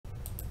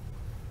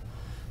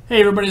Hey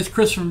everybody, it's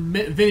Chris from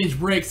Vintage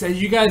Breaks.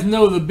 As you guys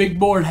know, the big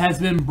board has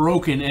been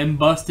broken and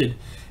busted.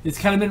 It's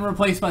kind of been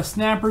replaced by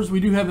snappers.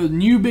 We do have a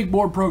new big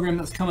board program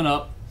that's coming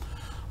up.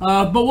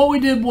 But what we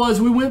did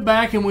was we went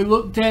back and we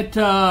looked at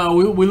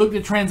we looked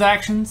at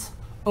transactions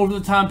over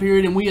the time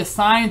period, and we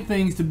assigned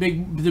things to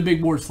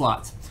big board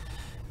slots.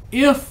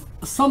 If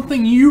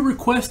something you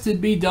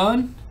requested be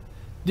done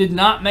did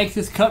not make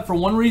this cut for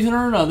one reason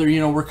or another,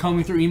 you know, we're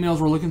combing through emails,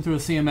 we're looking through a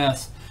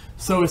CMS,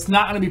 so it's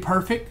not going to be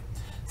perfect.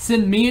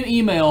 Send me an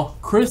email,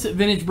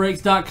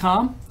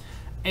 chris@vintagebreaks.com,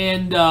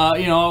 and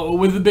you know,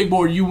 with the big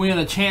board, you win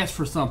a chance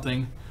for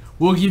something.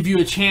 We'll give you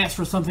a chance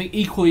for something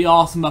equally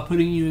awesome by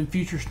putting you in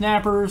future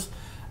snappers,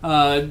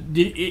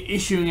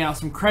 issuing out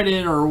some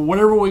credit, or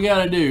whatever we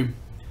got to do.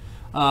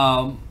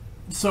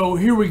 So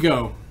here we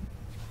go.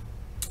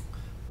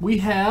 We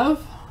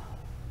have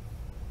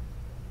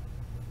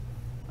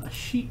a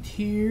sheet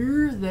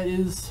here that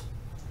is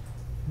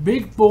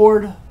big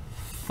board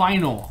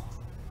final.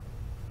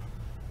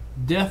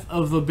 Death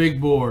of the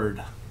big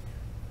board.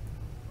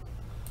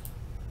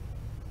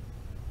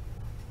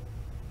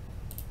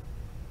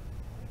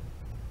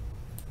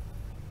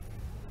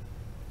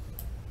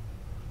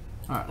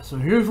 Alright, so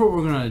here's what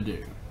we're going to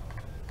do.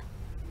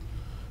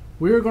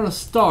 We're going to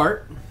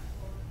start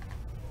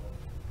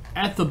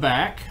at the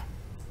back.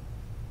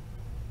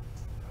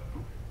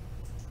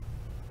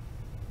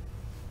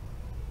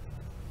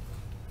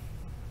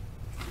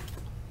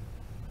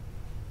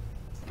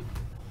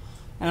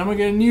 And I'm going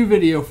to get a new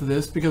video for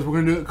this because we're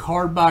going to do it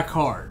card by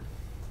card.